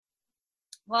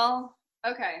Well,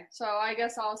 okay, so I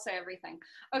guess I'll say everything.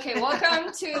 Okay,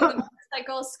 welcome to the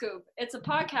Motorcycle Scoop. It's a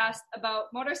podcast about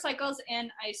motorcycles and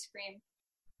ice cream.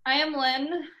 I am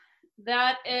Lynn.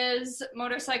 That is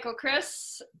Motorcycle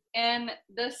Chris. And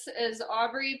this is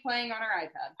Aubrey playing on her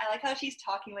iPad. I like how she's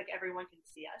talking like everyone can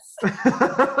see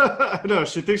us. No,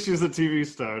 she thinks she's a TV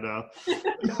star now.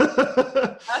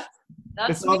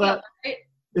 That's it's all that. Right?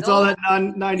 It's all that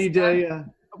 90-day.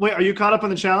 Wait, are you caught up on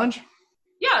the challenge?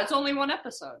 Yeah, it's only one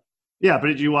episode. Yeah, but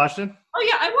did you watch it? Oh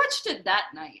yeah, I watched it that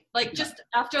night. Like just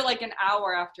after like an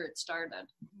hour after it started.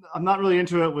 I'm not really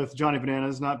into it with Johnny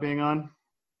Bananas not being on.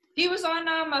 He was on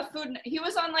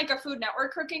like a Food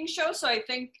Network cooking show, so I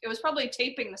think it was probably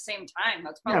taping the same time.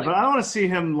 That's probably. Yeah, but I don't want to see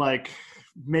him like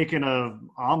making a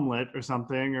omelet or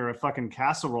something or a fucking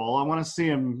casserole. I want to see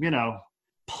him,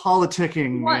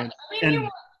 politicking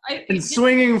and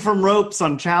swinging from ropes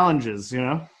on challenges,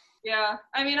 Yeah,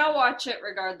 I mean, I'll watch it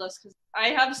regardless because I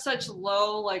have such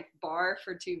low like bar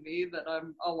for TV that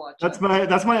I'll watch it.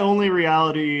 That's my only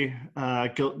reality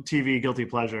TV guilty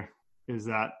pleasure. Is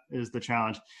the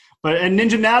challenge. And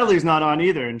Ninja Natalie's not on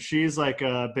either, and she's like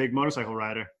a big motorcycle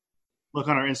rider. Look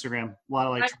on her Instagram. A lot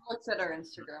of like. I've looked at her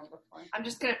Instagram before. I'm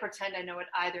just gonna pretend I know what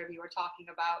either of you are talking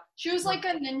about. She was like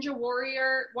a Ninja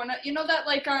Warrior. That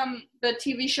like the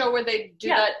TV show where they do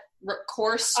that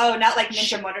course. Oh, not like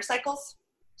Ninja Motorcycles.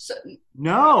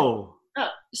 No.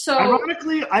 So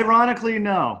ironically,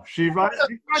 no. She rides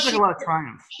like a lot of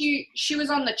Triumph. She was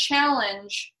on the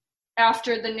challenge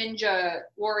after the Ninja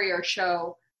Warrior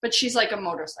show, but she's like a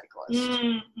motorcyclist.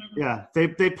 Mm-hmm. Yeah,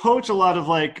 they poach a lot of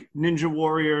like Ninja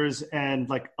Warriors and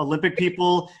like Olympic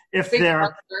people if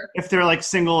they're like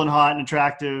single and hot and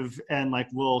attractive and like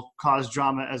will cause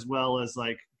drama as well as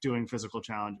like doing physical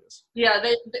challenges. Yeah,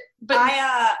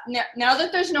 now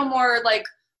that there's no more like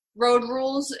road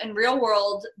rules in real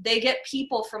world, they get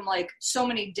people from like so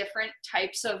many different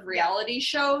types of reality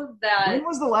show that. When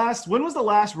was the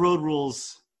last Road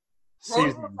Rules?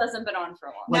 Road Rules hasn't been on for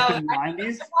a while. Like no, the 90s? I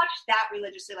used to watch that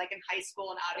religiously, like in high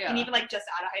school and even like just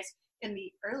out of high school in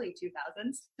the early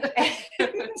 2000s.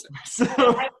 So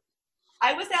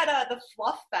I was at the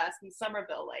Fluff Fest in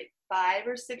Somerville like 5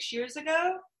 or 6 years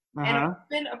ago, and a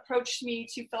woman approached me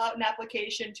to fill out an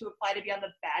application to apply to be on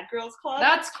the Bad Girls Club.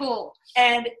 That's cool.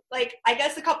 And like, I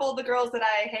guess a couple of the girls that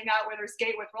I hang out with or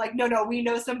skate with were like, no, we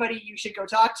know somebody you should go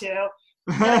talk to.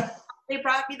 They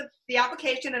brought me the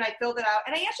application and I filled it out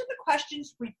and I answered the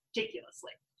questions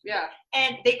ridiculously. Yeah.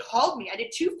 And they called me. I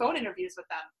did 2 phone interviews with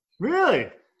them. Really?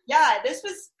 Yeah, this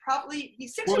was probably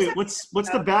 6 or 7 years what's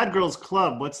ago. the Bad Girls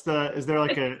Club? Is there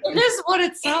like a... It is what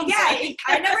it sounds like.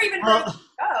 I never even heard of it.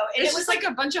 And it was like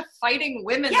a bunch of fighting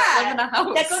women that live in a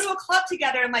house. That go to a club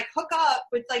together and like hook up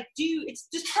with like it's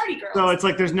just party girls. So it's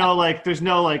like there's no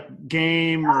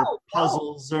game or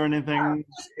puzzles or anything. No,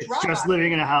 it's just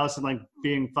living in a house and like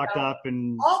being fucked up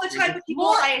and all the time with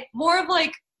people. More of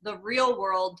like the real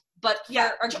world, but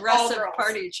for aggressive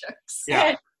party chicks.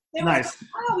 Yeah. They were like,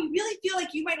 oh, we really feel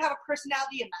like you might have a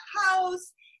personality in the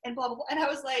house and blah, blah, blah. And I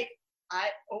was like,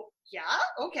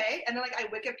 okay. And then like I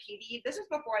Wikipedia. This was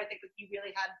before I think that you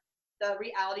really had the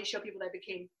reality show people that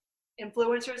became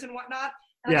influencers and whatnot.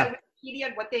 And I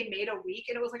Wikipedia what they made a week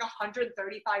and it was like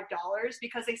 $135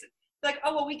 because they said like,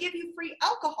 oh, well, we give you free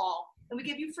alcohol and we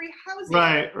give you free housing.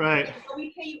 Right. So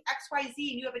we pay you XYZ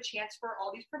and you have a chance for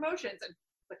all these promotions. And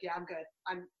like, yeah, I'm good.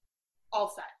 I'm all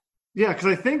set. Yeah, because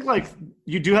I think like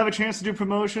you do have a chance to do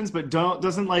promotions, but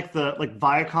doesn't like the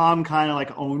Viacom kind of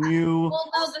like own you?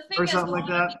 Well, no, the thing or is, something like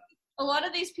that. A lot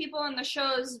of these people on the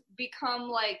shows become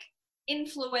like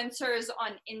influencers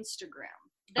on Instagram.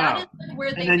 That is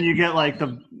where they. And then you get like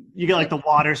the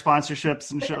water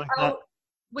sponsorships and shit like that.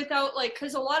 Without like,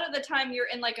 because a lot of the time you're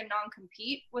in like a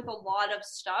non-compete with a lot of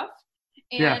stuff,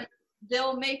 and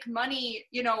they'll make money,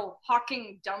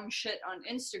 hawking dumb shit on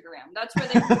Instagram. That's where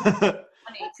they make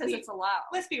money because it's allowed.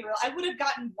 Let's be real. I would have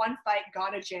gotten one fight,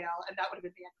 gone to jail, and that would have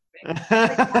been the end of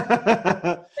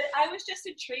it. But I was just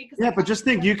intrigued. But just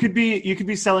think, you could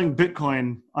be selling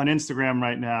Bitcoin on Instagram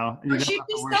right now. And she'd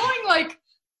be selling like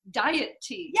diet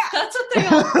tea. Yeah, that's what they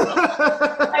all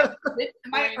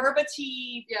my herba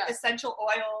tea, essential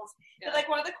oils. Yeah. But like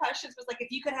one of the questions was like,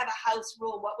 if you could have a house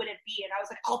rule, what would it be? And I was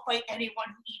like, I'll fight anyone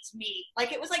who eats meat.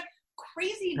 Like it was like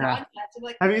crazy nonsense. And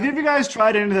like, have either of you guys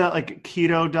tried into that like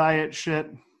keto diet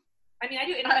shit? I mean, I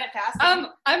do intermittent fasting.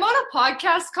 I'm on a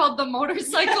podcast called The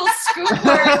Motorcycle Scoop.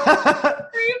 Where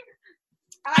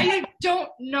I don't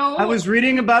know. I was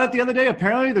reading about it the other day.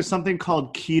 Apparently, there's something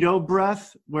called keto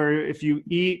breath, where if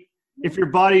your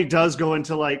body does go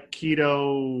into like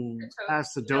ketoacidosis,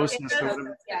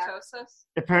 ketosis.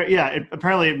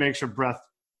 Apparently it makes your breath.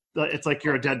 It's like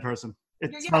you're a dead person.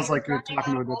 it smells like you're running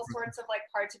talking to a out good all person. sorts of like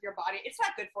parts of your body. It's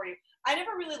not good for you. I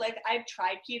never really liked. I've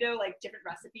tried keto, like different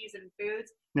recipes and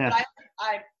foods, Yeah. but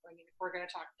I mean, if we're gonna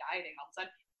talk dieting all of a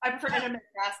sudden, I prefer intermittent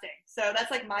fasting. So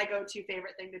that's like my go-to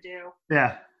favorite thing to do.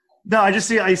 Yeah. No, I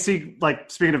see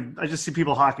like speaking of, I just see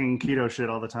people hawking keto shit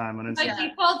all the time on Instagram. By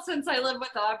default, since I live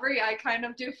with Aubrey, I kind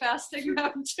of do fasting now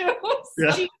too.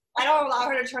 Yeah. I don't allow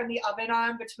her to turn the oven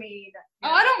on between.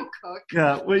 I don't cook.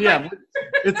 Yeah, well, yeah,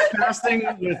 it's fasting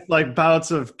with like bouts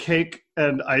of cake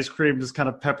and ice cream just kind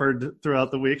of peppered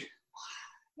throughout the week.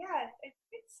 Yeah,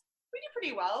 we do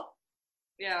pretty well.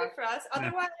 Yeah. Good for us.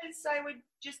 Otherwise, I would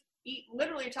just eat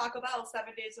literally Taco Bell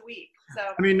 7 days a week.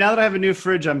 So I mean, now that I have a new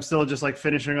fridge, I'm still just like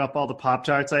finishing up all the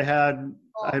Pop-Tarts I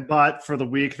bought for the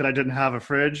week that I didn't have a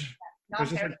fridge. It was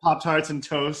just like Pop-Tarts and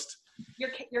toast.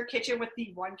 Your kitchen with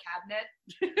the one cabinet.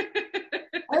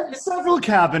 I have several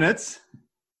cabinets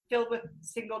filled with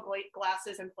single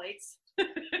glasses and plates.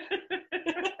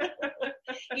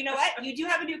 You know what? You do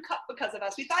have a new cup because of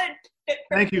us. We thought it fit.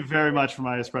 Thank you very much for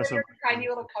my espresso. Tiny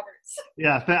little cupboards.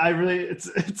 Yeah, I really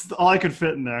it's all I could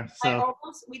fit in there. So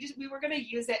we were gonna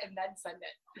use it and then send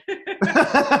it.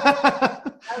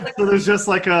 So there's just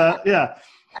like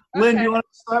Lynn, do you want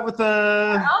to start with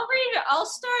the? I'll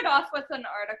start off with an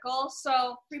article.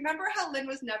 So remember how Lynn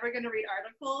was never going to read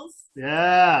articles?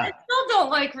 Yeah. I still don't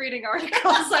like reading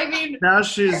articles. I mean, now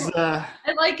she's. I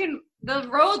like the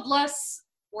road less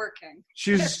working.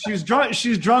 She's drunk.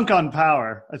 She's drunk on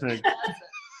power, I think.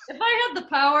 If I had the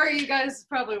power, you guys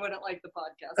probably wouldn't like the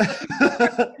podcast.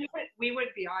 we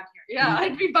wouldn't be on here. Yeah,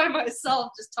 I'd be by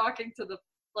myself just talking to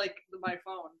my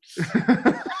phone.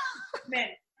 Man.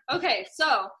 Okay,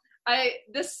 so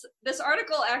this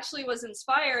article actually was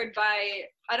inspired by,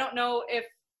 I don't know if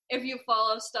you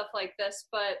follow stuff like this,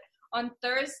 but on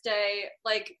Thursday,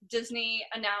 like Disney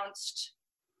announced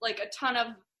like a ton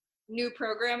of new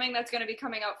programming that's going to be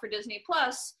coming out for Disney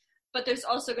Plus, but there's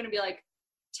also going to be like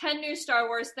 10 new Star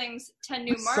Wars things, 10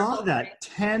 new Marvel saw that.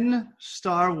 things. 10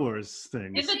 Star Wars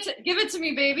things. Give it to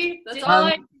me, baby. That's all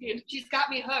I need. She's got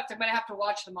me hooked. I'm going to have to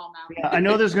watch them all now. Yeah, I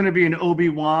know there's going to be an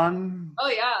Obi-Wan. Oh,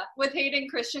 yeah. With Hayden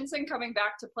Christensen coming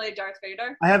back to play Darth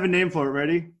Vader. I have a name for it.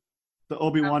 Ready? The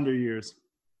Obi-Wonder years.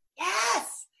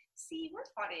 Yes! See, we're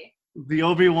funny. The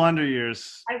Obi-Wonder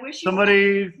years. I wish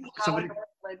somebody Lynn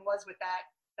was with that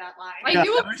line. I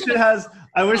knew I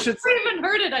wish it's. I even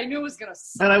heard it. I knew it was gonna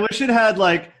suck. And I wish it had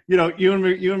like Ewan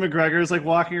McGregor's like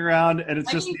walking around, and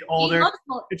it's just the older.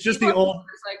 It's just the old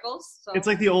motorcycles. So. It's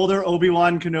like the older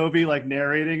Obi-Wan Kenobi like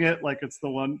narrating it, like it's the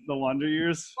Wonder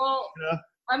Years. Well, yeah.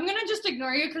 I'm gonna just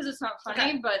ignore you because it's not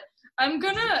funny, but I'm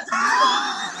gonna.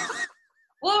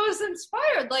 Well, I was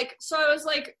inspired. Like, so I was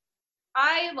like,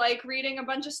 I like reading a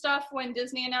bunch of stuff when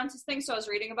Disney announces things. So I was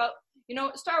reading about,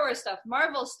 Star Wars stuff,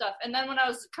 Marvel stuff. And then when I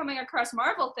was coming across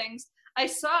Marvel things, I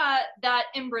saw that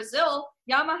in Brazil,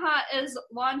 Yamaha is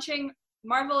launching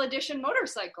Marvel Edition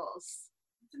motorcycles.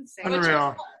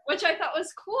 Unreal. Which I thought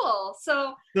was cool.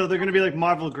 So they're going to be like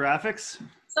Marvel graphics?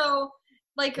 So,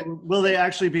 like... Will they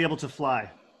actually be able to fly?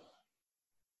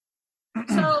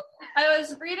 So I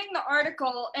was reading the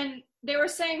article, and they were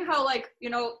saying how, like,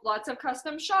 lots of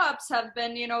custom shops have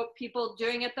been, people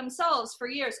doing it themselves for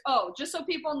years. Oh, just so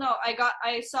people know,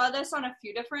 I saw this on a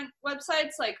few different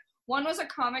websites. Like, one was a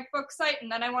comic book site, and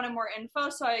then I wanted more info,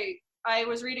 so I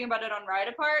was reading about it on Ride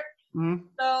Apart. Mm-hmm.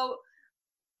 So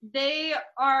they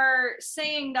are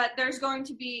saying that there's going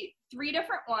to be 3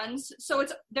 different ones. So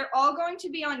they're all going to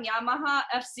be on Yamaha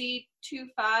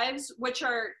FZ25s, which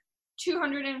are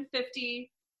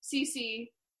 250cc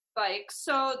bikes.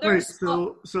 So they're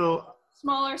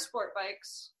smaller sport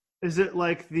bikes. Is that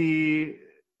like the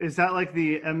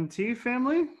MT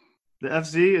family? The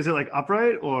FZ? Is it like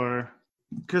upright, or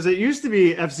because it used to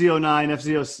be FZ09,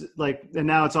 FZ like, and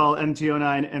now it's all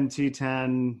MT09,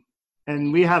 MT10,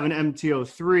 and we have an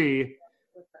MT03,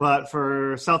 but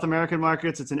for South American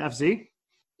markets, it's an FZ.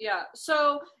 Yeah.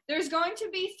 So there's going to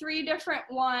be 3 different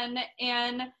one,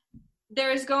 and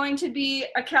there's going to be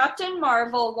a Captain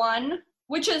Marvel one,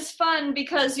 which is fun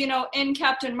because, in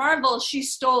Captain Marvel, she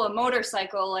stole a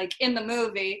motorcycle, like, in the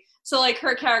movie. So, like,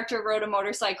 her character rode a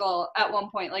motorcycle at one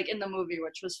point, like, in the movie,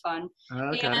 which was fun.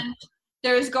 Okay. And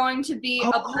there's going to be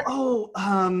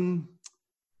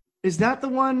is that the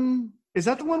one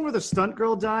where the stunt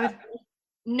girl died?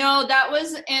 No, that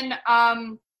was in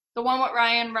the one with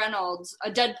Ryan Reynolds,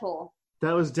 a Deadpool.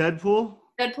 That was Deadpool?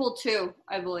 Deadpool 2,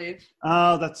 I believe.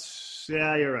 Oh,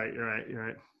 you're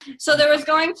right. So there's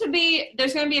going to be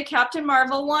a Captain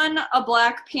Marvel one, a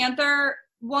Black Panther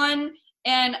one,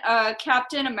 and a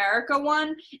Captain America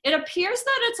one. It appears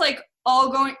that it's like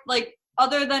all going, like,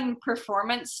 other than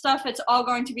performance stuff, it's all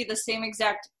going to be the same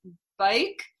exact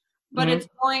bike, but it's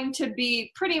going to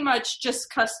be pretty much just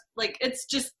like it's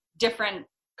just different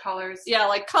colors. Yeah,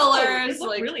 like colors. They look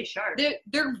like really sharp.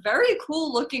 They're very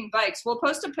cool looking bikes. We'll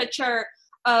post a picture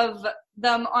of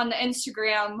them on the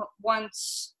Instagram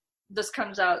once this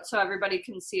comes out so everybody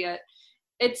can see it.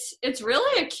 It's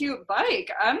really a cute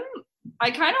bike.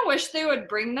 I kind of wish they would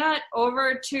bring that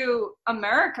over to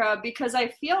America, because I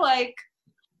feel like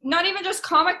not even just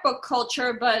comic book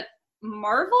culture, but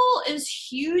Marvel is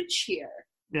huge here.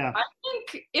 Yeah. I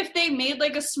think if they made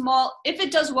like if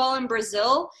it does well in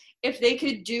Brazil, if they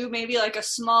could do maybe like a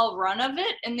small run of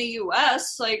it in the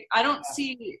US, like I don't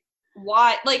see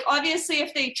why, like obviously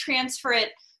if they transfer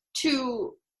it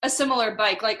to a similar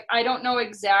bike, like I don't know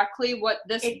exactly what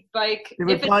this bike. It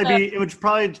would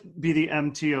probably be the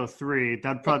MT-03.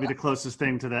 That'd probably be the closest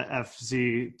thing to the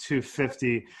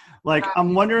FZ250. Like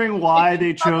I'm wondering why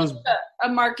they chose a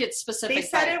market specific. They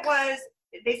said it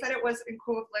was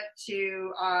equivalent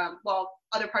to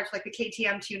other parts like the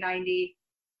KTM 290,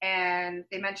 and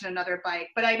they mentioned another bike.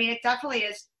 But I mean, it definitely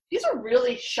is. These are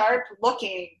really sharp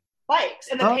looking bikes,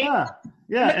 and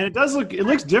and it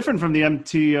looks different from the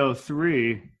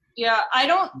MT-03. Yeah, I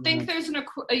don't think there's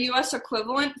a U.S.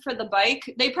 equivalent for the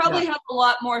bike. They probably have a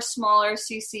lot more smaller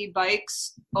CC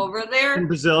bikes over there. In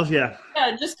Brazil, yeah.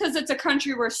 Yeah, just because it's a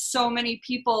country where so many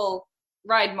people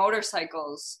ride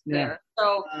motorcycles there.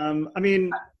 So, I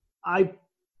mean, I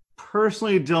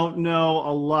personally don't know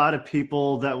a lot of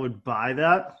people that would buy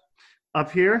that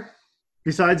up here,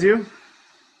 besides you.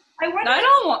 I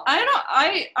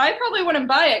probably wouldn't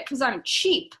buy it because I'm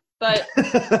cheap, but...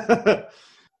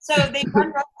 So they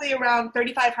run roughly around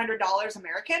 $3,500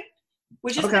 American,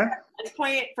 which is at this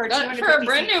point for a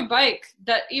brand new bike.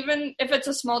 That even if it's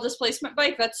a small displacement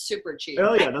bike, that's super cheap.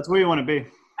 Oh yeah, that's where you want to be.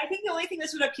 I think the only thing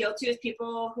this would appeal to is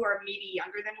people who are maybe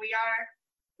younger than we are,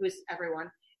 who's everyone,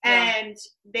 and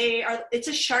it's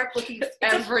a sharp looking.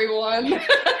 Everyone.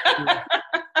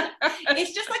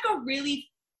 It's just like a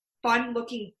really fun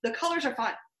looking. The colors are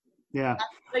fun. Yeah.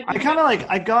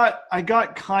 I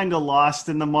got kind of lost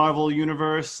in the Marvel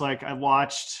universe. Like I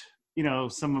watched,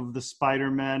 some of the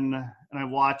Spider-Men, and I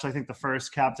watched, I think, the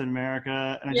first Captain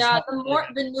America. And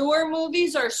the newer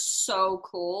movies are so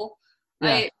cool.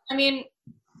 Yeah. I mean,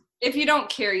 if you don't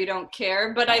care, you don't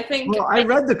care. But I think I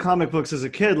read the comic books as a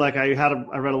kid. Like I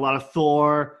read a lot of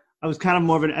Thor. I was kind of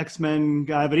more of an X-Men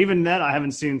guy, but even then, I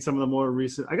haven't seen some of the more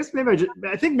recent. I guess maybe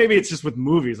maybe it's just with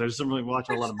movies. I just don't really watch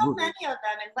a lot of movies. There's so many of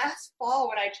them. And last fall,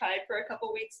 when I tried for a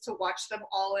couple weeks to watch them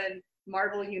all in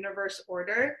Marvel Universe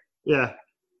order,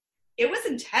 it was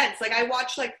intense. Like I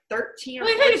watched like 13 or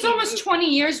 14 it's almost 20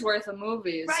 years worth of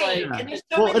movies. Right. Like, and there's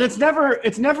so many. And it's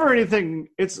never anything.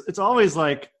 It's always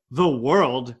like the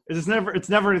world. It's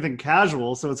never anything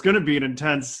casual. So it's going to be an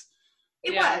intense.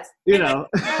 It was.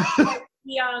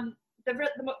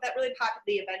 That really popped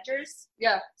the Avengers.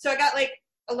 Yeah. So I got like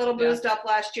a little boozed up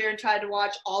last year and tried to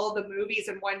watch all of the movies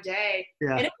in one day.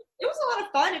 Yeah. And it was a lot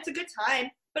of fun. It's a good time.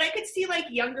 But I could see like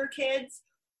younger kids.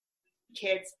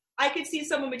 I could see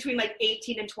someone between like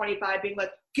 18 and 25 being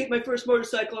like, get my first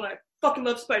motorcycle and I fucking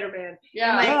love Spider-Man.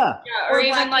 Yeah. Or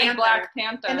even like Black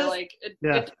Panther.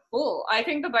 It's cool. I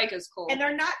think the bike is cool. And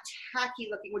they're not tacky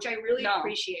looking, which I really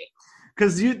appreciate.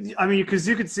 Because you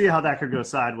could see how that could go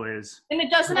sideways. And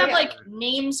it doesn't have like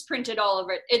names printed all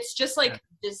over it. It's just like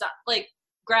design, like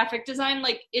graphic design.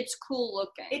 Like it's cool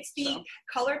looking. It's the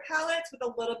color palettes with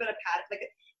a little bit of pattern. Like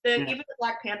even the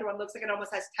Black Panther one looks like it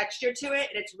almost has texture to it,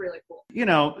 and it's really cool.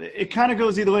 It kind of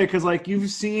goes either way because like you've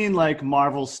seen like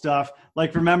Marvel stuff.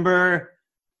 Like remember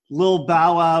Lil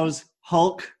Bow Wow's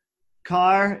Hulk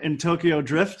car in Tokyo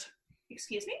Drift?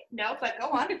 Excuse me? No, but go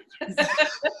on.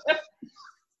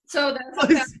 So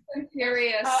that's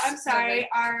curious. Oh, I'm sorry.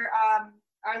 Our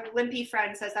Limpy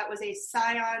friend says that was a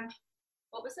Scion.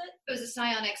 What was it? It was a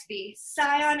Scion XB.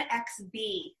 Scion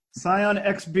XB. Scion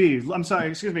XB. I'm sorry.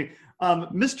 Excuse me.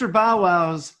 Mr. Bow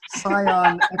Wow's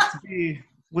Scion XB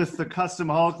with the custom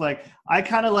Hulk. Like I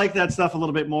kind of like that stuff a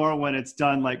little bit more when it's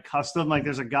done like custom. Like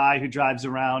there's a guy who drives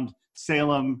around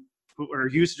Salem, or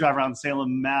used to drive around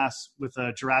Salem, Mass, with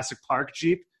a Jurassic Park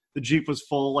Jeep. The Jeep was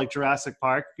full like Jurassic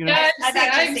Park, Yeah,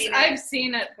 I've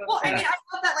seen it before. Well, I mean,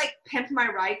 I love that like pimp my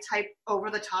ride type over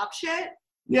the top shit.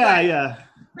 Yeah.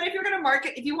 But if you're gonna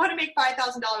market, if you want to make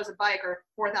 $5,000 a bike or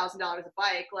 $4,000 a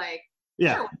bike, like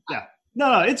yeah.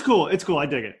 No, it's cool. It's cool. I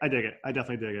dig it. I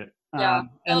definitely dig it. Yeah.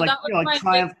 And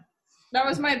Triumph. That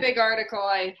was my big article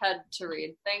I had to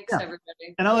read. Thanks,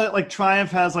 everybody. And I know that like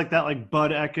Triumph has like that like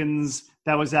Bud Ekins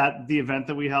that was at the event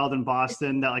that we held in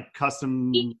Boston. That like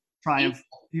custom Triumph.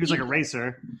 He was like a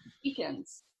racer.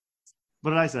 Ekins.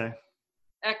 What did I say?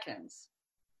 Ekins.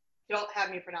 Don't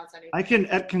have me pronounce anything.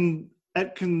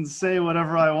 It can say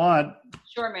whatever I want.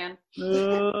 Sure, man.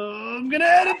 I'm gonna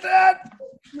edit that.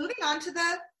 Moving on to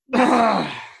the.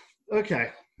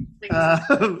 Okay. All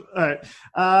right.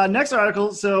 Next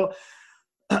article. So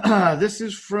this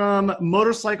is from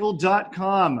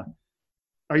motorcycle.com.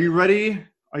 Are you ready?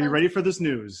 Are you ready for this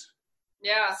news?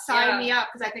 Yeah. Sign me up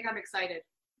because I think I'm excited.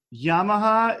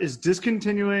 Yamaha is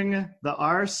discontinuing the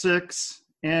R6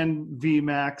 and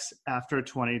VMAX after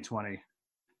 2020.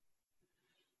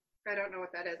 I don't know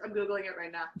what that is. I'm Googling it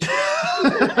right now.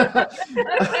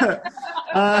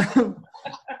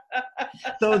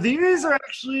 So these are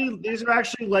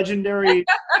actually legendary.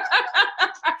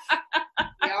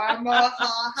 Yamaha.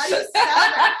 How do you spell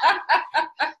that?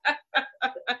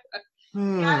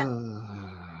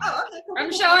 Oh, okay.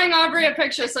 I'm showing Aubrey a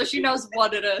picture so she knows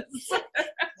what it is.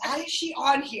 Why is she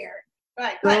on here?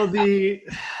 Right. So the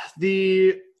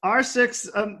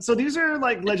R6. So these are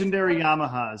like legendary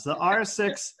Yamahas. The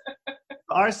R6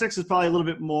 is probably a little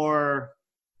bit more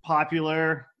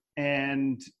popular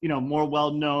and more well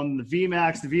known. The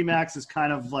VMAX is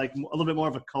kind of like a little bit more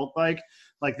of a cult bike.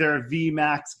 Like there are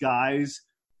VMAX guys.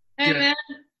 Hey man,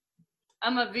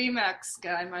 I'm a VMAX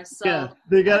guy myself. Yeah,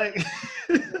 they got it.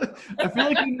 I feel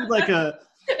like you need like a.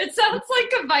 It sounds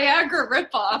like a Viagra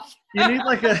ripoff. You need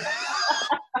like a.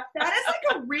 That is like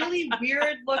a really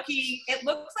weird looking. It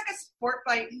looks like a sport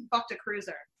bike fucked a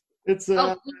cruiser. It's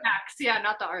VMAX, yeah,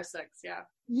 not the R6, yeah.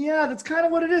 Yeah, that's kind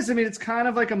of what it is. I mean, it's kind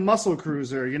of like a muscle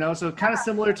cruiser, so kind of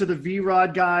similar to the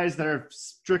V-Rod guys that are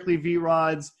strictly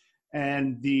V-Rods,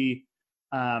 and the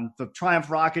Triumph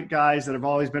Rocket guys that have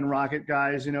always been Rocket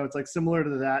guys. It's like similar to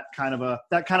that kind of a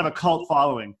cult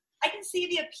following. I can see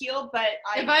the appeal, but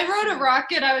if I rode a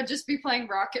Rocket, I would just be playing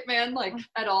Rocket Man like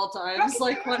at all times,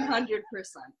 like 100%.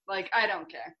 Like I don't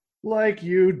care. Like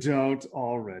you don't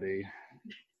already.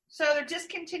 So they're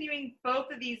discontinuing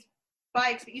both of these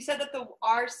bikes, but you said that the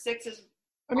R6 is.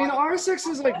 I mean, the R6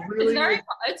 is like really.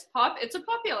 It's a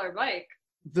popular bike.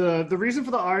 The reason for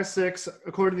the R6,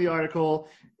 according to the article,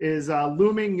 is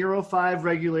looming Euro 5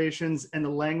 regulations and the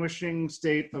languishing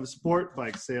state of sport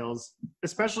bike sales,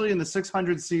 especially in the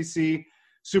 600cc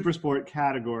super sport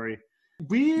category.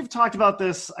 We've talked about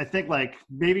this, I think, like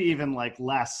maybe even like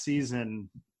last season,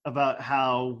 about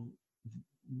how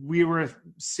we were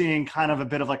seeing kind of a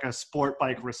bit of like a sport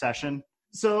bike recession.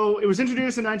 So it was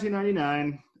introduced in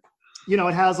 1999.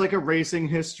 It has like a racing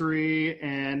history,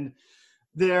 and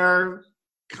they're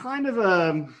kind of I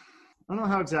don't know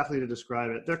how exactly to describe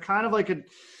it. They're kind of like a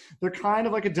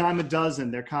dime a dozen.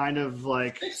 They're kind of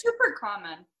like they're super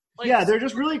common. They're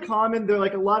just really common. They're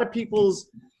like a lot of people's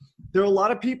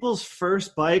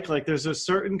first bike. Like there's a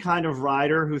certain kind of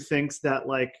rider who thinks that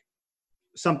like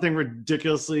something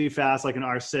ridiculously fast like an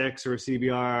R6 or a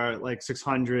CBR like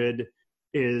 600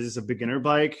 is a beginner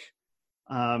bike.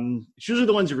 It's usually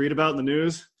the ones you read about in the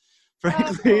news.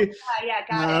 Frankly,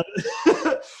 got it.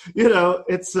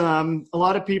 It's a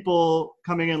lot of people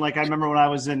coming in. Like I remember when I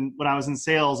was in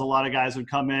sales, a lot of guys would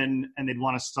come in and they'd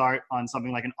want to start on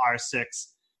something like an R6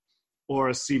 or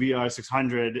a CBR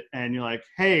 600, and you're like,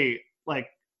 hey, like,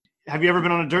 have you ever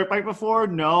been on a dirt bike before?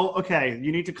 No, okay,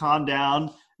 you need to calm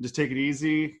down, just take it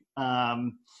easy,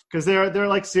 because they're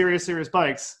like serious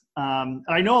bikes. And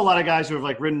I know a lot of guys who have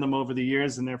like ridden them over the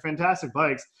years, and they're fantastic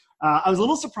bikes. I was a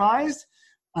little surprised.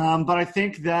 But I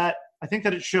think that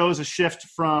it shows a shift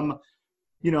from,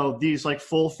 these like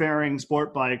full fairing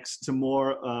sport bikes to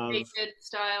more of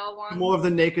the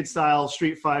naked style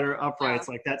Street Fighter uprights.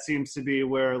 Yeah. Like that seems to be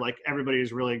where like everybody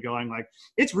is really going. Like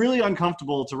it's really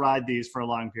uncomfortable to ride these for a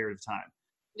long period of time.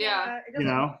 Yeah.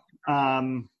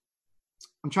 I'm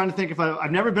trying to think if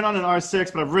I've never been on an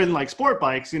R6, but I've ridden like sport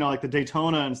bikes, like the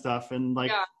Daytona and stuff, and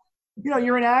like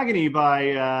you're in agony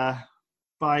by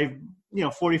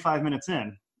 45 minutes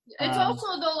in. It's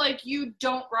also, though, like, you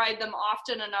don't ride them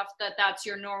often enough that that's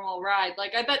your normal ride.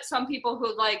 Like, I bet some people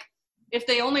who, like, if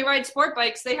they only ride sport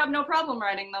bikes, they have no problem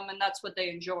riding them, and that's what they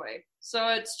enjoy. So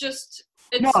it's just...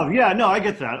 I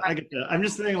get that. I'm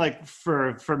just saying, like,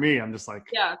 for me, I'm just like...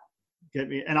 Yeah. Get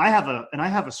me... And I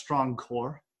have a strong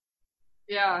core.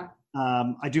 Yeah.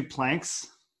 I do planks.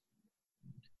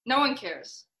 No one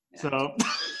cares. Yeah. So...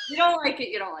 You don't like it,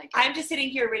 you don't like it. I'm just sitting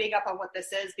here reading up on what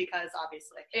this is because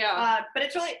obviously. Yeah. But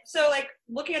it's really, so like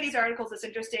looking at these articles, it's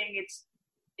interesting.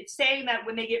 It's saying that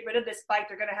when they get rid of this bike,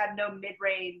 they're going to have no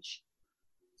mid-range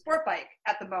sport bike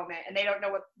at the moment. And they don't know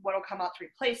what will come out to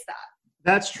replace that.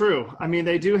 That's true. I mean,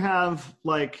 they do have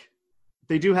like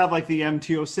the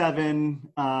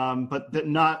MT-07, but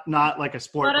not like a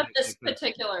sport bike. Not of this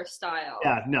particular style.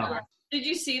 Yeah, no. Did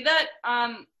you see that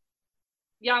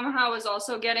Yamaha was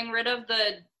also getting rid of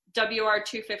the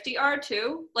WR250R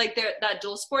too, like that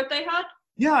dual sport they had.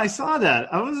 Yeah, I saw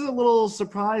that. I was a little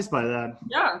surprised by that.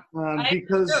 Yeah,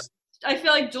 because I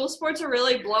feel like dual sports are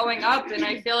really blowing up, and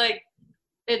I feel like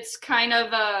it's kind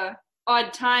of a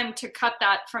odd time to cut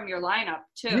that from your lineup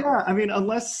too. Yeah, I mean,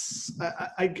 unless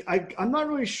I'm not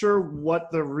really sure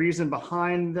what the reason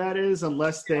behind that is,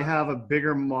 unless they have a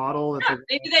bigger model.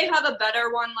 Maybe they have a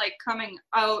better one like coming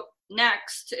out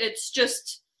next. It's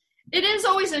just, it is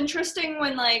always interesting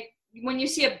when you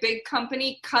see a big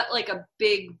company cut like a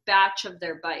big batch of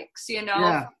their bikes, you know?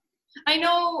 Yeah. I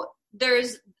know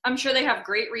I'm sure they have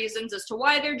great reasons as to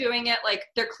why they're doing it. Like,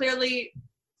 they're clearly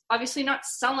obviously not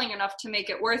selling enough to make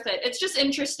it worth it. It's just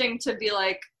interesting to be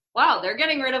like, wow, they're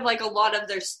getting rid of like a lot of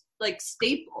their like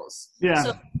staples. Yeah.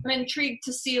 So I'm intrigued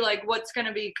to see like what's going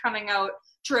to be coming out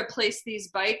to replace these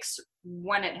bikes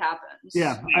when it happens.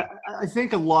 Yeah, I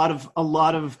think a lot of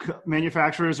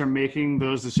manufacturers are making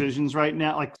those decisions right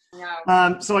now. Like,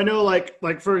 so I know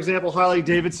like for example, Harley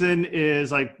Davidson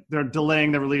is like, they're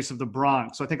delaying the release of the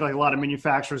Bronx. So I think like a lot of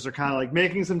manufacturers are kind of like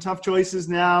making some tough choices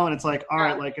now, and it's like, all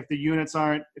right, like if the units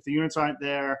aren't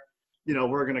there, you know,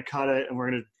 we're going to cut it and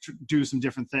we're going to do some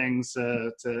different things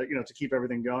to keep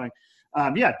everything going.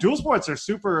 Dual sports are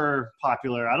super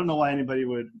popular. I don't know why anybody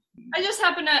would.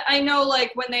 I know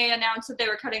like when they announced that they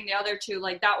were cutting the other two,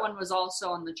 like that one was also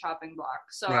on the chopping block.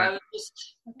 So right. I was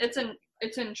just,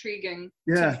 it's intriguing.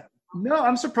 Yeah. No,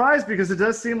 I'm surprised because it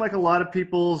does seem like a lot of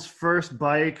people's first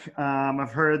bike.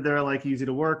 I've heard they're like easy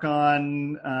to work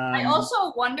on. I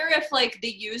also wonder if like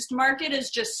the used market is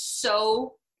just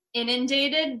so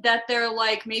inundated that they're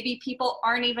like, maybe people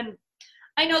aren't even,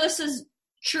 I know this is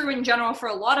true in general for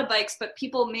a lot of bikes, but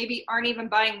people maybe aren't even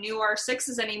buying new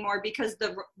R6s anymore because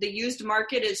the used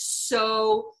market is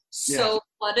so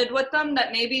flooded with them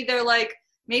that maybe they're like,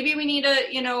 maybe we need to,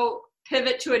 you know,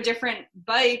 pivot to a different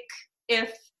bike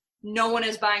if no one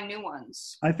is buying new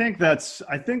ones. I think that's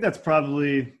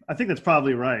probably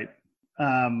right.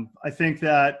 I think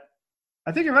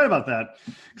you're right about that,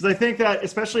 because I think that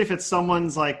especially if it's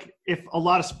someone's like, if a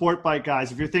lot of sport bike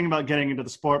guys, if you're thinking about getting into the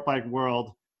sport bike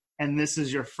world and this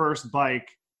is your first bike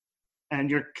and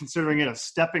you're considering it a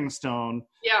stepping stone.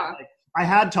 Yeah. Like, I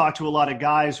had talked to a lot of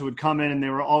guys who would come in and they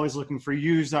were always looking for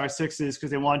used R6s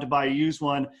because they wanted to buy a used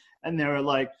one. And they were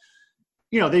like,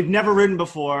 you know, they've never ridden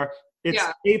before. It's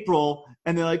April,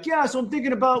 and they're like, yeah, so I'm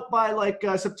thinking about by like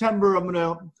September, I'm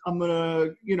gonna,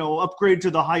 you know, upgrade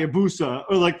to the Hayabusa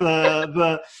or like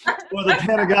the or the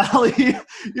Panigale,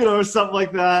 you know, or something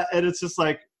like that. And it's just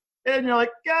like, and you're like,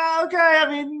 yeah, okay. I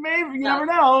mean, maybe you never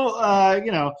know,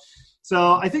 you know.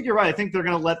 So I think you're right. I think they're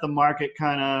gonna let the market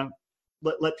kind of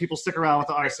let people stick around with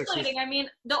the R6s. I mean,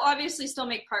 they'll obviously still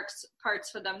make parts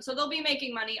for them, so they'll be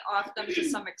making money off them to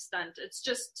some extent. It's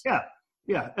just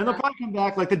Yeah, and they'll probably come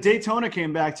back. Like the Daytona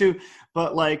came back too,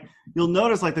 but like you'll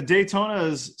notice, like the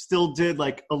Daytonas still did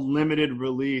like a limited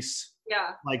release.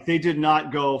 Yeah, like they did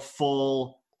not go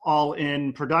full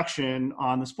all-in production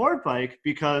on the sport bike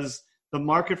because the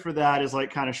market for that is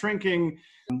like kind of shrinking.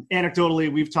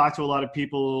 Anecdotally, we've talked to a lot of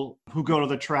people who go to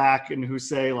the track and who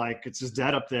say like it's just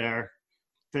dead up there.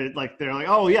 They're like,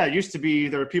 oh yeah, it used to be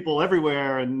there were people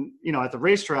everywhere and, you know, at the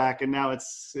racetrack, and now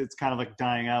it's kind of like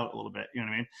dying out a little bit. You know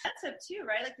what I mean? That's it too,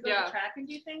 right? Like to go to the track and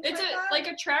do things. It's like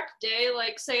a track day.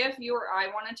 Like say if you or I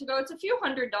wanted to go, it's a few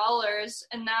 $100s,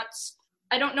 and that's,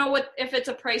 I don't know if it's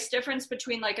a price difference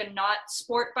between like a not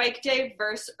sport bike day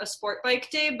versus a sport bike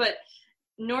day, but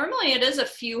normally it is a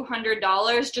few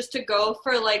 $100s just to go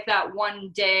for like that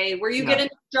one day where you get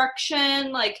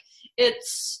instruction. Like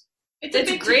it's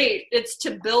great. It's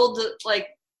to build like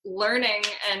learning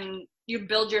and you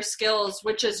build your skills,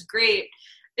 which is great.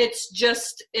 It's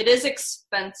just, it is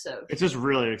expensive. It's just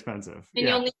really expensive. And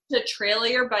you'll need to trailer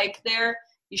your bike there.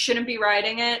 You shouldn't be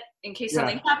riding it in case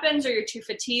something happens or you're too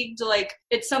fatigued. Like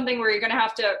it's something where you're going to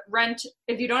have to rent.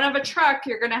 If you don't have a truck,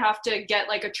 you're going to have to get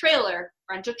like a trailer,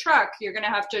 rent a truck. You're going to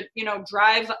have to, you know,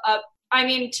 drive up. I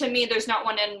mean, to me, there's not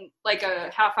one in like a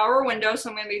half-hour window, so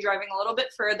I'm going to be driving a little bit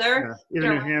further. Yeah.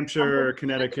 Either New Hampshire or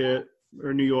Connecticut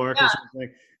or New York or something.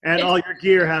 And all your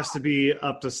gear has to be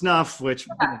up to snuff, which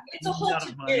it's a whole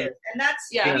gear. And that's,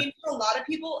 I mean, for a lot of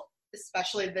people,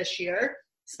 especially this year,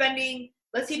 spending,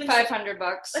 let's even $500.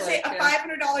 Let's say a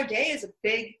 $500 day is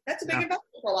that's a big investment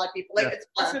for a lot of people. Like it's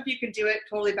awesome if you can do it,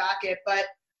 totally back it. But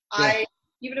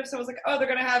even if someone's like, oh, they're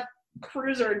going to have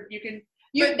cruiser, you can.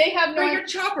 They have bring your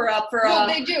chopper up for. Well,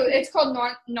 they do. It's called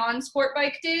non-sport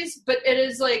bike days, but it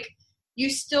is like you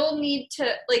still need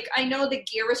to. Like I know the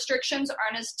gear restrictions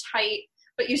aren't as tight,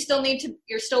 but you still need to.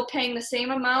 You're still paying the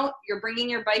same amount. You're bringing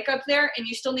your bike up there, and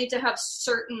you still need to have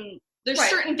certain There's Right.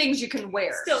 certain things you can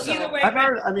wear. Still, so. either way, I've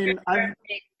heard. I mean,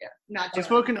 not I've doing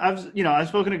spoken. I've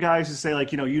spoken to guys who say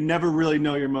like, you never really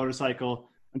know your motorcycle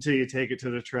until you take it to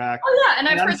the track. Oh yeah, and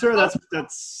I've And I'm heard sure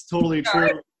that's totally true.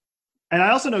 And I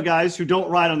also know guys who don't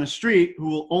ride on the street who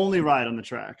will only ride on the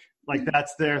track. Like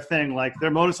that's their thing. Like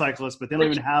they're motorcyclists, but they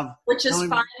don't even have. Which is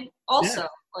fine. Also,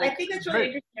 I think that's really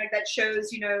interesting. Like, that shows,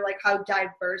 like how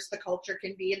diverse the culture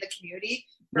can be in the community.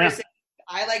 Versus,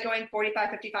 I like going 45,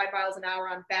 55 miles an hour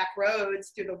on back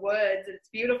roads through the woods, and it's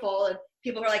beautiful. And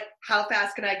people are like, "How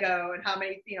fast can I go? And how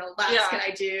many, laps can I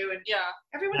do?" And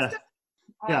everyone's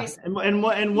different.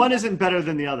 And one isn't better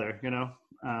than the other.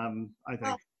 I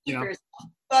think.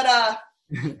 But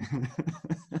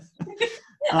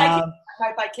my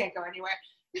bike can't go anywhere.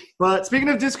 But speaking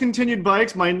of discontinued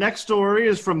bikes, my next story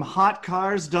is from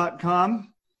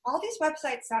hotcars.com. All these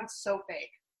websites sound so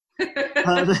fake.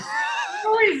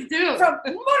 Always do. From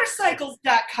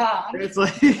motorcycles.com. It's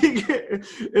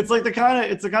the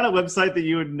kind of website that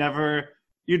you'd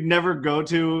never go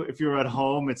to if you were at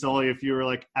home. It's only if you were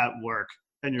like at work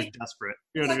and you're desperate.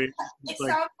 You know what I mean? It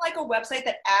sounds like a website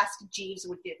that Ask Jeeves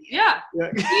would give you. Yeah.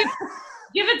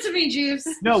 Give it to me, Jeeves.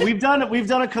 No, we've done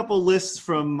a couple lists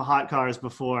from Hot Cars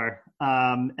before,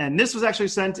 and this was actually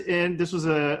sent in. This was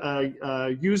a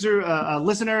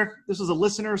listener. This was a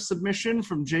listener submission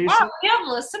from Jason. Wow, we have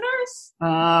listeners.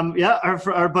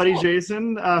 Our buddy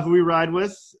Jason, who we ride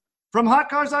with, from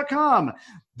HotCars.com.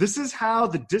 This is how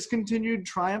the discontinued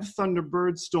Triumph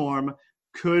Thunderbird Storm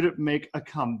could make a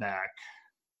comeback.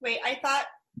 Wait, I thought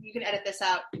you can edit this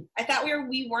out. I thought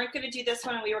we weren't going to do this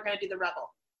one, and we were going to do the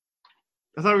Rebel.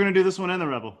 I thought we were going to do this one and the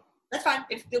Rebel. That's fine.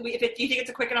 If you think it's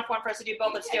a quick enough one for us to do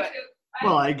both, let's do it.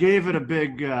 Well, I gave it a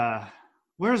big.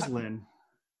 Where's Lynn?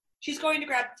 She's going to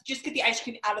just get the ice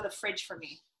cream out of the fridge for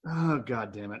me. Oh,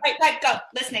 God damn it. Right, go.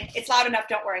 Listening. It's loud enough.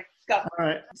 Don't worry. Go. All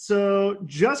right. So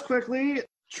just quickly,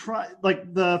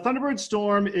 the Thunderbird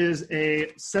Storm is a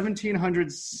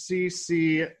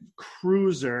 1700cc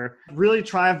cruiser. Really,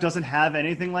 Triumph doesn't have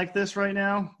anything like this right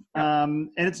now.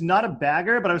 And it's not a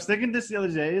bagger, but I was thinking this the other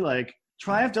day, like,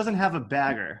 Triumph doesn't have a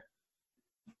bagger.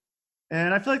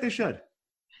 And I feel like they should.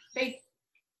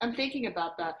 I'm thinking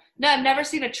about that. No, I've never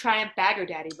seen a Triumph bagger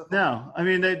daddy before. No, I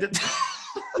mean, they did.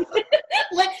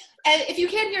 And if you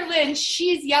can't hear Lynn,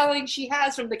 she's yelling she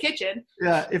has from the kitchen.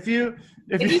 Yeah, if you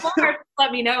want her,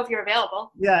 let me know if you're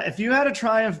available. Yeah, if you had a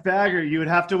Triumph bagger, you would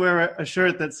have to wear a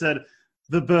shirt that said,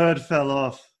 "The bird fell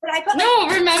off." But I put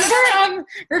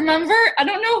remember, I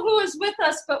don't know who was with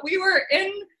us, but we were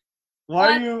in.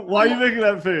 Why are you making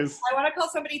that face? I want to call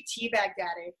somebody Teabag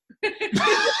Daddy.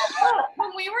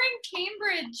 When we were in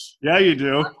Cambridge. Yeah, you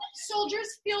do. On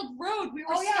Soldiers Field Road, we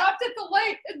were stopped at the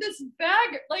light, and this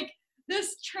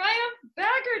Triumph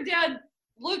bagger dad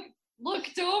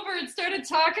looked over and started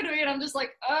talking to me, and I'm just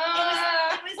like,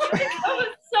 It was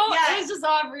just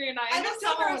Aubrey and I. I looked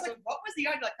over, I was like, what was the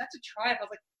guy? Like, that's a Triumph. I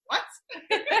was like, what?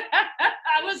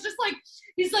 I was just like,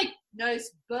 he's like,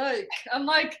 nice bike. I'm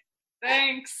like,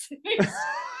 thanks.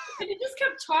 And he just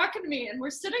kept talking to me, and we're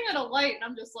sitting at a light, and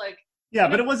I'm just like, yeah,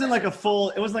 but it wasn't like a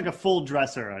full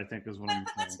dresser, I think is what I'm saying.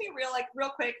 Let's be real, like,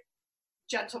 real quick,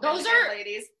 gentlemen those and are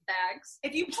ladies. bags.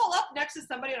 If you pull up next to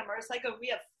somebody on a motorcycle, we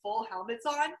have full helmets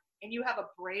on, and you have a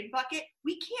brain bucket,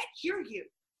 we can't hear you.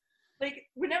 Like,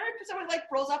 whenever someone, like,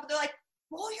 rolls up, and they're like,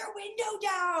 roll your window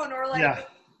down, or, like,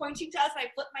 pointing to us, and I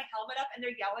flip my helmet up, and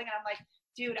they're yelling, and I'm like,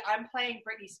 dude, I'm playing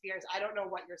Britney Spears. I don't know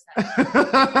what you're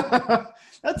saying.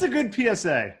 That's a good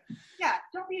PSA. Yeah,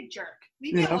 don't be a jerk.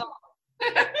 Leave me alone.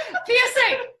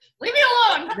 PSA, leave me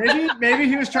alone. Maybe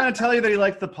he was trying to tell you that he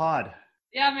liked the pod.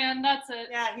 Yeah, man, that's it.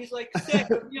 Yeah, he's like, sick,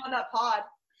 be on that pod.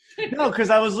 No, because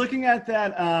I was looking at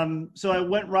that. So I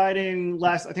went riding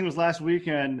last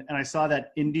weekend, and I saw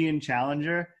that Indian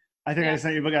Challenger. I think I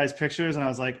sent you guys pictures, and I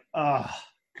was like, oh,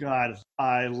 God,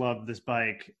 I love this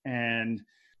bike. And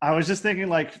I was just thinking,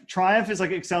 like, Triumph is,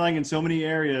 like, excelling in so many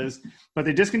areas, but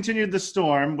they discontinued the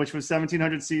Storm, which was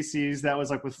 1,700 cc's. That was,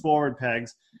 like, with forward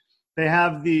pegs. They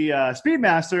have the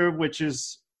Speedmaster, which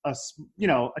is a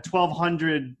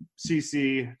 1,200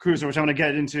 cc cruiser, which I'm going to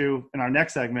get into in our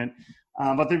next segment.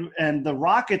 But the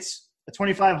Rocket's a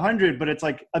 2,500, but it's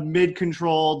like a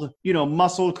mid-controlled,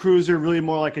 muscle cruiser, really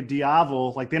more like a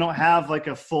Diavel. Like, they don't have like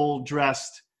a full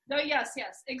dressed. No, yes,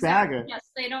 exactly. Bagger. Yes,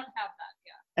 they don't have that.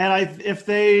 Yeah. And if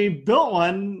they built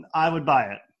one, I would buy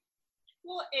it.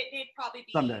 Well, it'd probably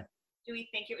be someday. Do we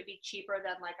think it would be cheaper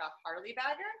than like a Harley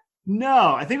Bagger?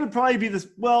 No, I think it would probably be this.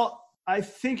 Well, I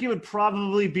think it would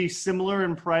probably be similar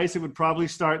in price. It would probably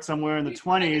start somewhere in the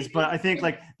 20s, but I think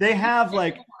like they have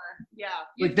like, yeah,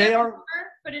 like they are.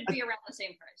 but it'd be around the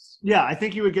same price. Yeah, I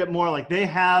think you would get more. Like they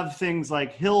have things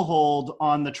like hill hold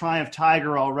on the Triumph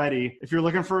Tiger already. If you're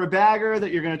looking for a bagger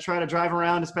that you're going to try to drive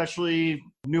around, especially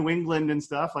New England and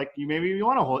stuff, like maybe you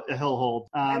want a hill hold.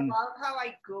 I love how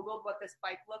I Googled what this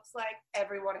bike looks like.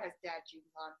 Everyone has dad jeans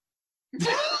on.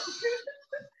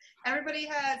 Everybody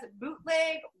has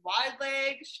bootleg, wide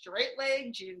leg, straight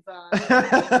leg jeans on. It's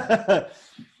a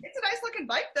nice looking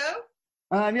bike though.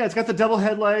 Yeah, it's got the double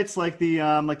headlights like the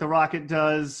Rocket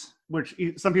does, which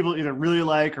some people either really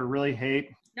like or really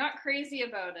hate. Not crazy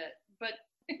about it, but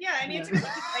yeah, I mean, it's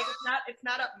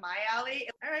not up my alley.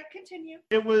 All right, continue.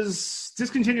 It was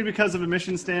discontinued because of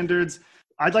emission standards.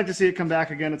 I'd like to see it come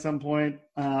back again at some point,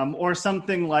 or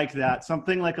something like that,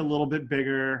 something like a little bit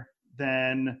bigger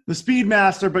than the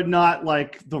Speedmaster, but not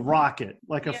like the Rocket,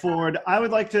 like a Ford. I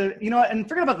would like to, and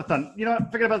forget about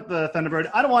the Thunderbird.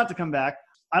 I don't want it to come back.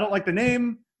 I don't like the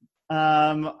name.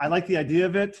 I like the idea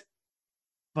of it,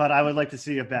 but I would like to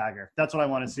see a bagger. That's what I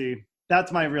want to see.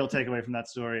 That's my real takeaway from that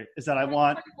story, is that I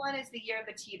want... 2021 is the year of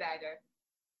the teabagger.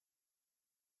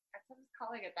 I'm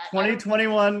calling it that.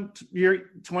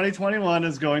 2021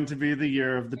 is going to be the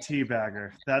year of the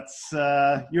teabagger. That's,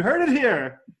 you heard it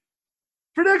here.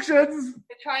 Predictions!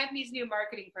 The Triumph needs new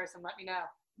marketing person. Let me know.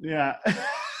 Yeah.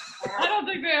 I don't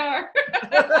think they are. You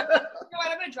know what?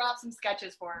 I'm going to drop some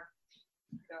sketches for him.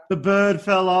 So. The bird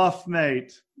fell off,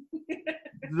 mate.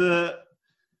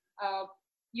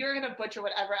 You're going to butcher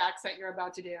whatever accent you're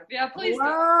about to do. Yeah, please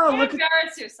don't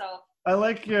embarrass yourself. I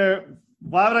like your...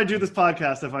 Why would I do this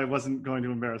podcast if I wasn't going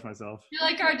to embarrass myself? Do you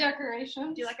like our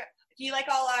decorations? Do you like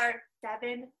all our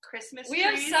 7 Christmas trees? We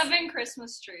have 7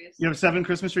 Christmas trees. You have 7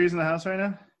 Christmas trees in the house right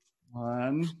now?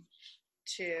 1,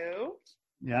 2.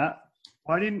 Yeah.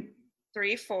 3,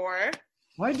 4.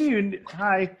 Why do you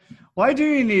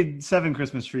need 7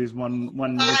 Christmas trees? One.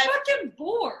 I'm fucking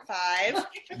bored. 5.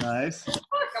 Nice. Fuck,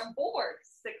 I'm bored.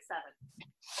 6, 7.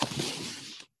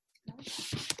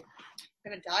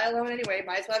 I'm gonna die alone anyway.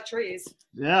 Might as well have trees.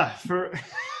 Yeah. We're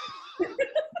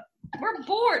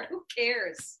bored. Who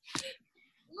cares?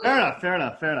 Fair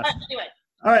enough. Anyway.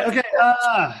 All right. Okay.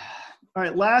 All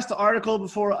right. Last article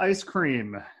before ice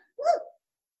cream.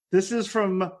 This is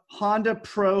from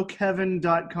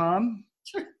HondaProKevin.com.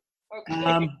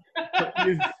 Okay.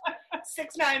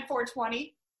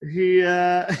 69420. He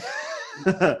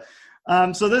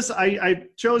so this I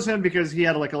chose him because he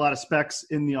had like a lot of specs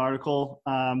in the article.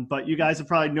 But you guys have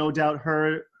probably no doubt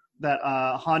heard that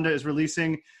Honda is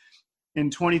releasing in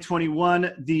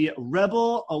 2021 the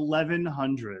Rebel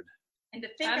 1100. And to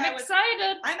think I'm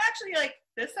excited. I'm actually like,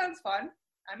 this sounds fun.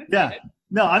 I'm excited. Yeah.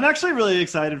 No, I'm actually really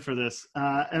excited for this.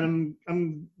 And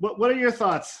what are your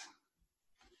thoughts?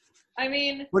 I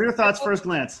mean, what are your thoughts first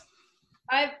glance?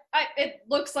 It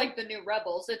looks like the new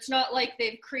Rebels. It's not like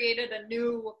they've created a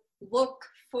new look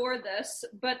for this,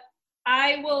 but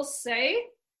I will say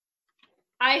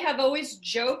I have always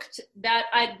joked that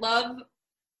I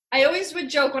always would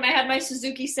joke when I had my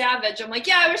Suzuki Savage. I'm like,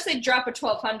 yeah, I wish they'd drop a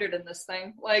 1200 in this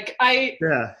thing. Like I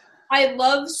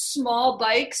love small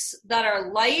bikes that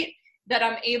are light, that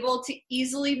I'm able to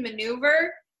easily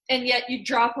maneuver, and yet you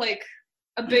drop like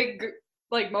a big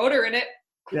like motor in it.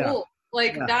 Cool.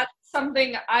 Yeah. That's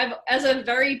something as a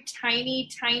very tiny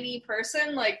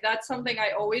person, like that's something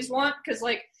I always want. Cause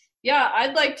like, yeah,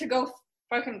 I'd like to go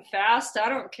fucking fast. I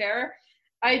don't care.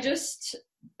 I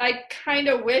kind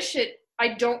of wish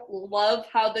I don't love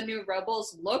how the new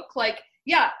Rebels look. Like,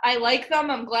 yeah, I like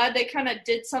them. I'm glad they kind of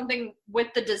did something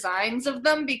with the designs of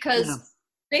them because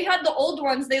they had the old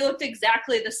ones. They looked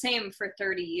exactly the same for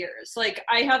 30 years. Like,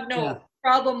 I have no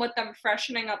problem with them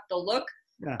freshening up the look.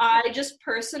 Yeah. I just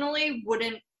personally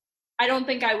I don't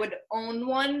think I would own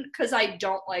one because I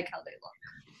don't like how they look.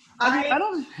 I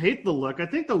don't hate the look. I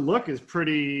think the look is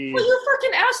pretty... Well, you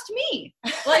freaking asked me.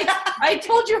 Like, I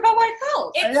told you how I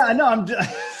felt. I know.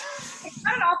 It's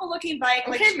not an awful looking bike.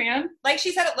 Okay, man. Like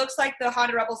she said, it looks like the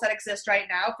Honda Rebels that exist right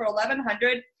now. For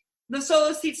 1100, the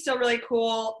solo seat's still really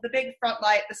cool. The big front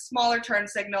light, the smaller turn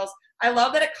signals. I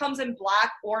love that it comes in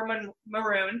black or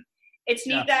maroon. It's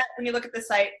neat that when you look at the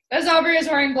site... As Aubrey is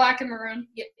wearing black and maroon.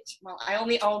 Yeah, well, I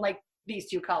only own like these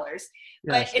 2 colors.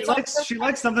 Yeah, but she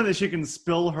likes something that she can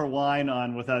spill her wine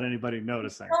on without anybody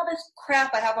noticing. All this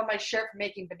crap I have on my shirt for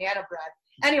making banana bread.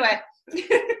 Anyway,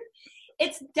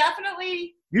 it's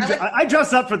definitely... I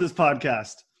dress up for this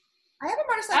podcast. I have a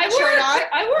motorcycle shirt on.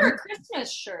 I wore a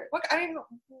Christmas shirt. Look,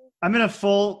 I'm in a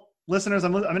full... Listeners,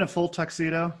 I'm in a full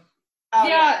tuxedo. Oh,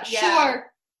 yeah, sure.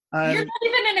 You're not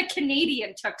even in a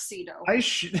Canadian tuxedo.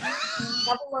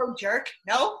 Double low jerk.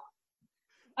 No?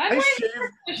 I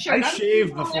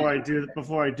shave before I do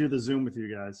the Zoom with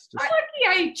you guys. I'm lucky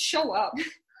I show up.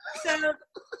 So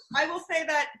I will say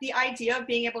that the idea of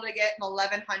being able to get an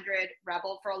 1100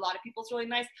 Rebel for a lot of people is really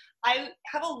nice. I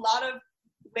have a lot of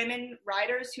women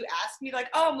riders who ask me like,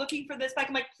 oh, I'm looking for this bike.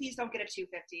 I'm like, please don't get a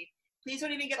 250. Please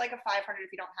don't even get like a 500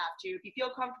 if you don't have to. If you feel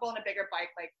comfortable in a bigger bike,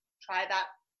 like try that.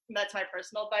 That's my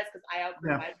personal advice because I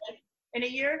outgrew my bike in a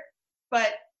year.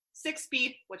 But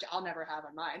 6-speed, which I'll never have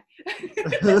on mine.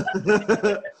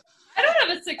 I don't have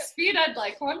a 6-speed. I'd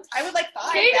like one. I would like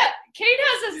 5. Kate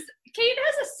has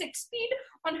a 6-speed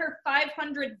on her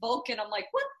 500 Vulcan. I'm like,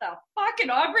 what the fuck?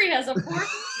 And Aubrey has a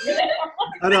 4-speed.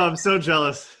 I know. I'm so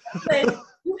jealous.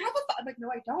 You have a? I'm like, no,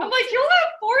 I don't. I'm like, you'll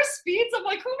have 4 speeds. I'm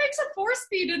like, who makes a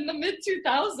 4-speed in the mid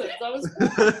 2000s? I was.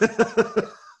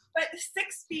 But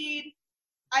 6-speed,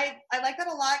 I like that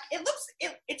a lot.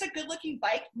 It's a good looking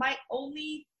bike. My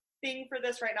only thing for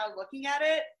this right now, looking at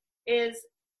it, is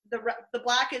the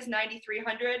black is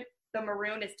 9,300. The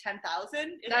maroon is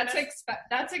 10,000. That's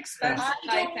expensive.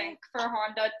 I think for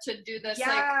Honda to do this.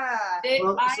 Yeah.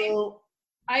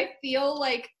 I feel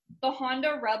like the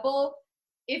Honda Rebel,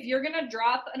 if you're gonna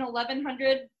drop an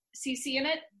 1100 cc in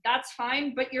it, that's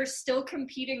fine. But you're still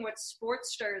competing with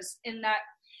Sportsters in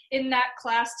that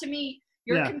class. To me,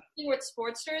 you're competing with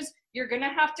Sportsters. You're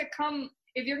gonna have to come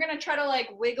if you're gonna try to like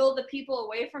wiggle the people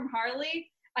away from Harley.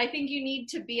 I think you need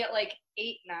to be at like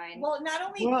 8, 9. Well, not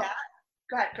only that.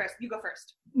 Go ahead, Chris. You go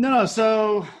first. No.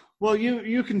 So, well,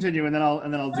 you continue, and then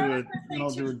I'll do it.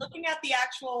 Looking at the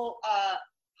actual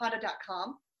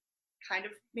Honda.com, kind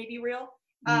of maybe real.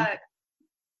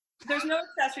 There's no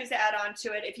accessories to add on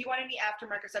to it. If you want any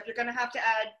aftermarket stuff, you're going to have to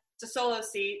add the solo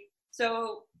seat.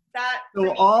 So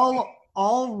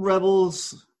all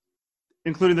Rebels,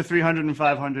 including the 300 and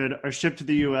 500, are shipped to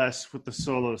the U.S. with the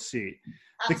solo seat.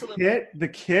 Absolutely. The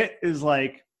kit is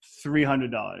like $300.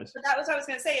 But that was what I was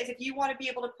going to say, is if you want to be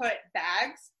able to put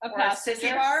bags, a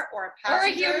sissy bar, or a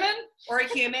passenger, or a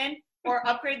human, or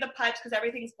upgrade the pipes because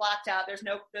everything's blacked out. There's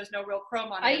no real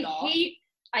chrome on it at all.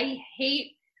 I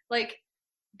hate like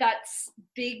that's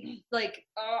big. Like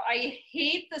I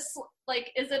hate this.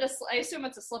 Like, is it I assume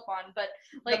it's a slip-on, but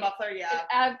like the muffler,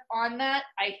 on that,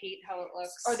 I hate how it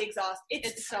looks. Or the exhaust.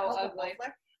 It's so ugly.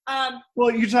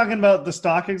 Well, you're talking about the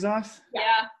stock exhaust?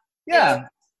 Yeah. Yeah.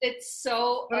 It's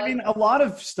so. But I mean, a lot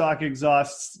of stock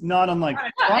exhausts, not unlike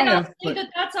Triumph.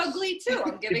 That's ugly too.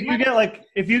 I'm giving.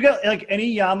 If you get like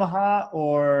any Yamaha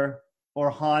or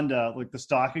Honda, like the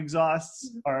stock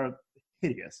exhausts are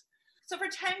hideous. So for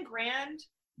 $10,000,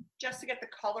 just to get the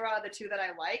color out of the two that I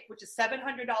like, which is $700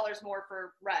 more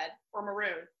for red or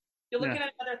maroon, you're looking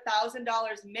at another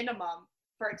 $1,000 minimum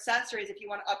for accessories if you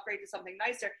want to upgrade to something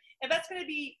nicer. And that's going to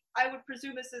be, I would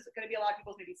presume this is going to be a lot of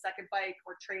people's maybe second bike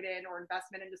or trade-in or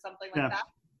investment into something like that.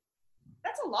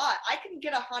 That's a lot. I can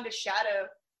get a Honda Shadow,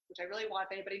 which I really want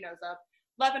if anybody knows of,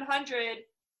 1100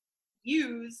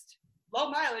 used,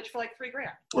 low mileage for like $3,000.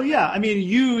 Well, yeah, I mean,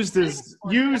 used is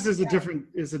a different.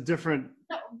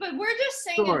 No, but we're just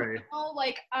saying, story.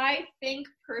 Like I think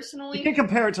personally, you can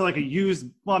compare it to like a used.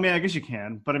 Well, I mean, I guess you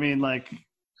can, but I mean, like.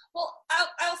 Well,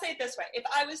 I'll say it this way. If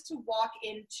I was to walk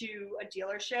into a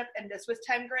dealership and this was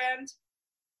 $10,000,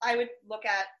 I would look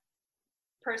at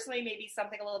personally maybe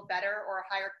something a little better or a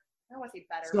higher. I don't want to say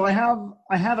better. So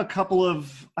I have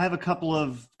a couple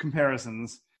of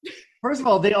comparisons. First of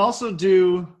all, they also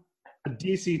do a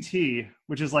DCT,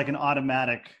 which is like an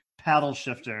automatic paddle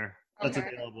shifter that's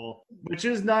available, which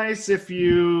is nice if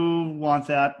you want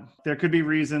that. There could be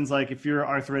reasons like if you're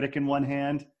arthritic in one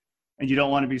hand and you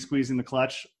don't want to be squeezing the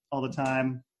clutch all the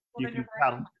time, you can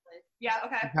paddle. Yeah,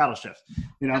 okay. Paddle shift,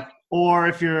 or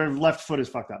if your left foot is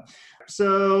fucked up.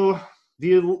 So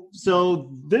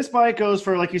this bike goes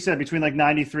for, like you said, between like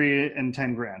 93 and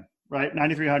 $10,000, right?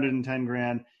 9,300 and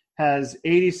 $10,000, has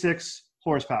 86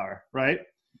 horsepower, right?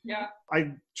 Yeah.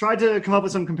 I tried to come up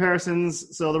with some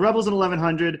comparisons. So the Rebel's an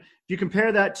 1100. If you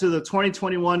compare that to the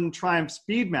 2021 Triumph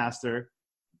Speedmaster,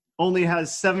 only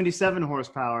has 77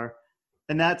 horsepower,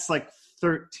 and that's like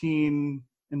 13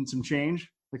 and some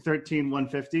change, like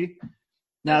 13,150.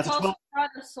 Now it's also got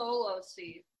a solo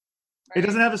seat. Right? It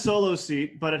doesn't have a solo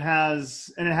seat, but it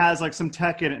has like some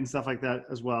tech in it and stuff like that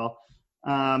as well.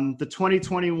 The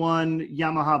 2021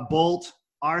 Yamaha Bolt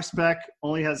R-Spec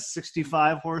only has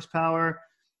 65 horsepower.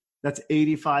 That's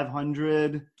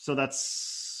 8,500. So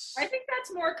that's. I think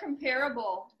that's more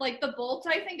comparable. Like the Bolt,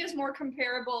 I think is more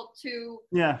comparable to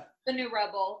the new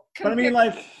Rebel. But I mean,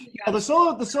 like the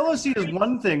solo seat is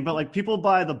one thing, but like people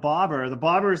buy the Bobber. The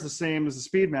Bobber is the same as the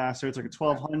Speedmaster. It's like a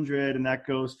 1,200, and that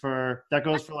goes for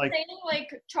like. Saying, like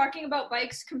talking about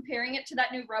bikes, comparing it to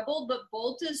that new Rebel, the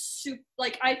Bolt is super.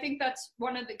 Like I think that's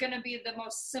going to be the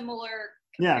most similar.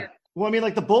 Yeah. Well, I mean,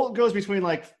 like the Bolt goes between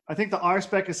like, I think the R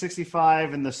spec is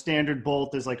 65 and the standard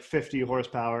Bolt is like 50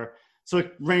 horsepower. So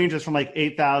it ranges from like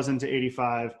 8,000 to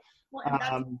 85. Well, and that's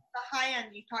the high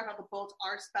end. You talk about the Bolt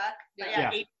R spec.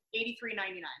 Yeah.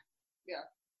 $83.99.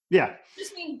 Yeah.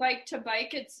 Just mean bike to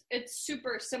bike, it's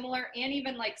super similar and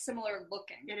even like similar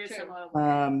looking. It is too. similar.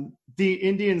 The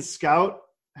Indian Scout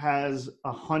has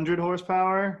 100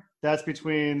 horsepower. That's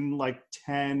between like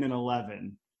 10 and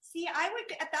 11. See, at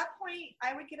that point,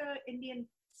 I would get an Indian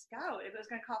Scout if it was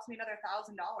going to cost me another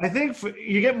 $1,000. I think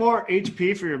you get more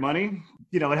HP for your money.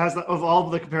 You know, it has of all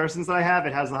of the comparisons that I have,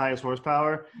 it has the highest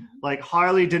horsepower. Mm-hmm. Like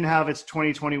Harley didn't have its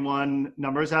 2021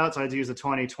 numbers out, so I had to use the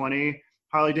 2020.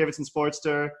 Harley Davidson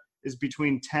Sportster is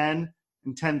between 10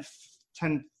 and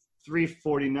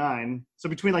 10,349. So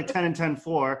between like 10 and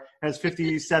 10.4 has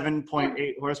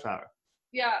 57.8 horsepower.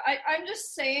 Yeah, I'm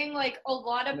just saying, like a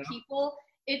lot of people.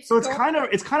 It's kind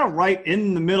of right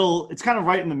in the middle. It's kind of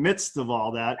right in the midst of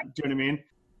all that. Do you know what I mean?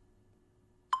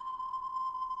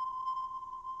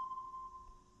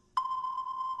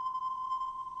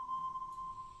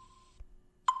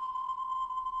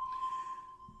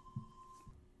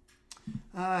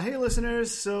 Hey,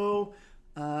 listeners. So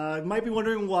you might be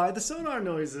wondering why the sonar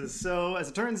noises. So as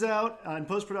it turns out, in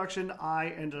post-production, I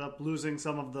ended up losing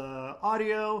some of the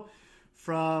audio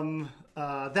from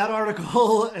that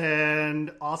article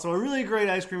and also a really great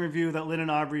ice cream review that Lynn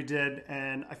and Aubrey did,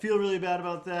 and I feel really bad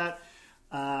about that.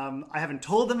 I haven't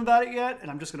told them about it yet, and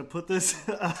I'm just going to put this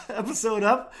episode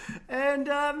up, and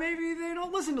maybe they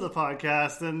don't listen to the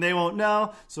podcast, and they won't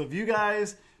know. So if you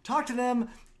guys talk to them,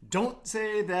 don't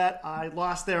say that I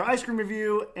lost their ice cream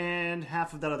review and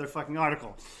half of that other fucking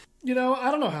article. You know, I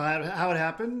don't know how it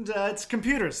happened. It's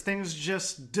computers. Things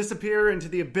just disappear into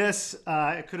the abyss.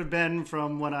 It could have been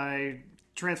from when I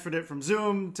transferred it from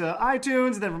Zoom to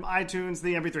iTunes, and then from iTunes to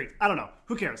the MP3. I don't know.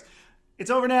 Who cares? It's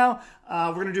over now.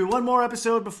 We're going to do one more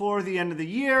episode before the end of the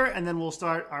year, and then we'll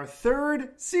start our third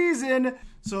season.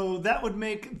 So that would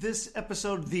make this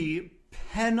episode the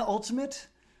penultimate,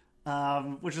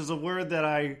 which is a word that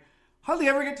I hardly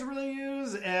ever get to really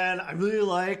use, and I really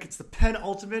like. It's the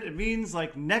penultimate. It means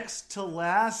like next to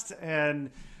last,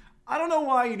 and I don't know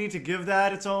why you need to give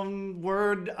that its own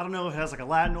word. I don't know if it has like a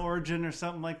Latin origin or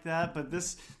something like that, but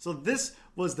this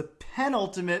was the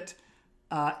penultimate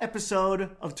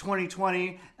episode of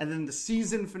 2020, and then the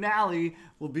season finale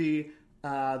will be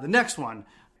the next one.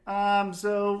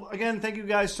 So again, thank you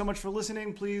guys so much for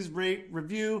listening. Please rate,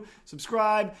 review,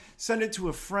 subscribe, send it to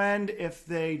a friend if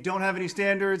they don't have any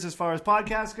standards as far as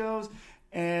podcast goes.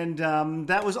 And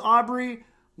that was Aubrey,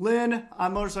 Lynn,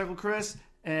 I'm Motorcycle Chris,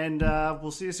 and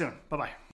we'll see you soon. Bye-bye.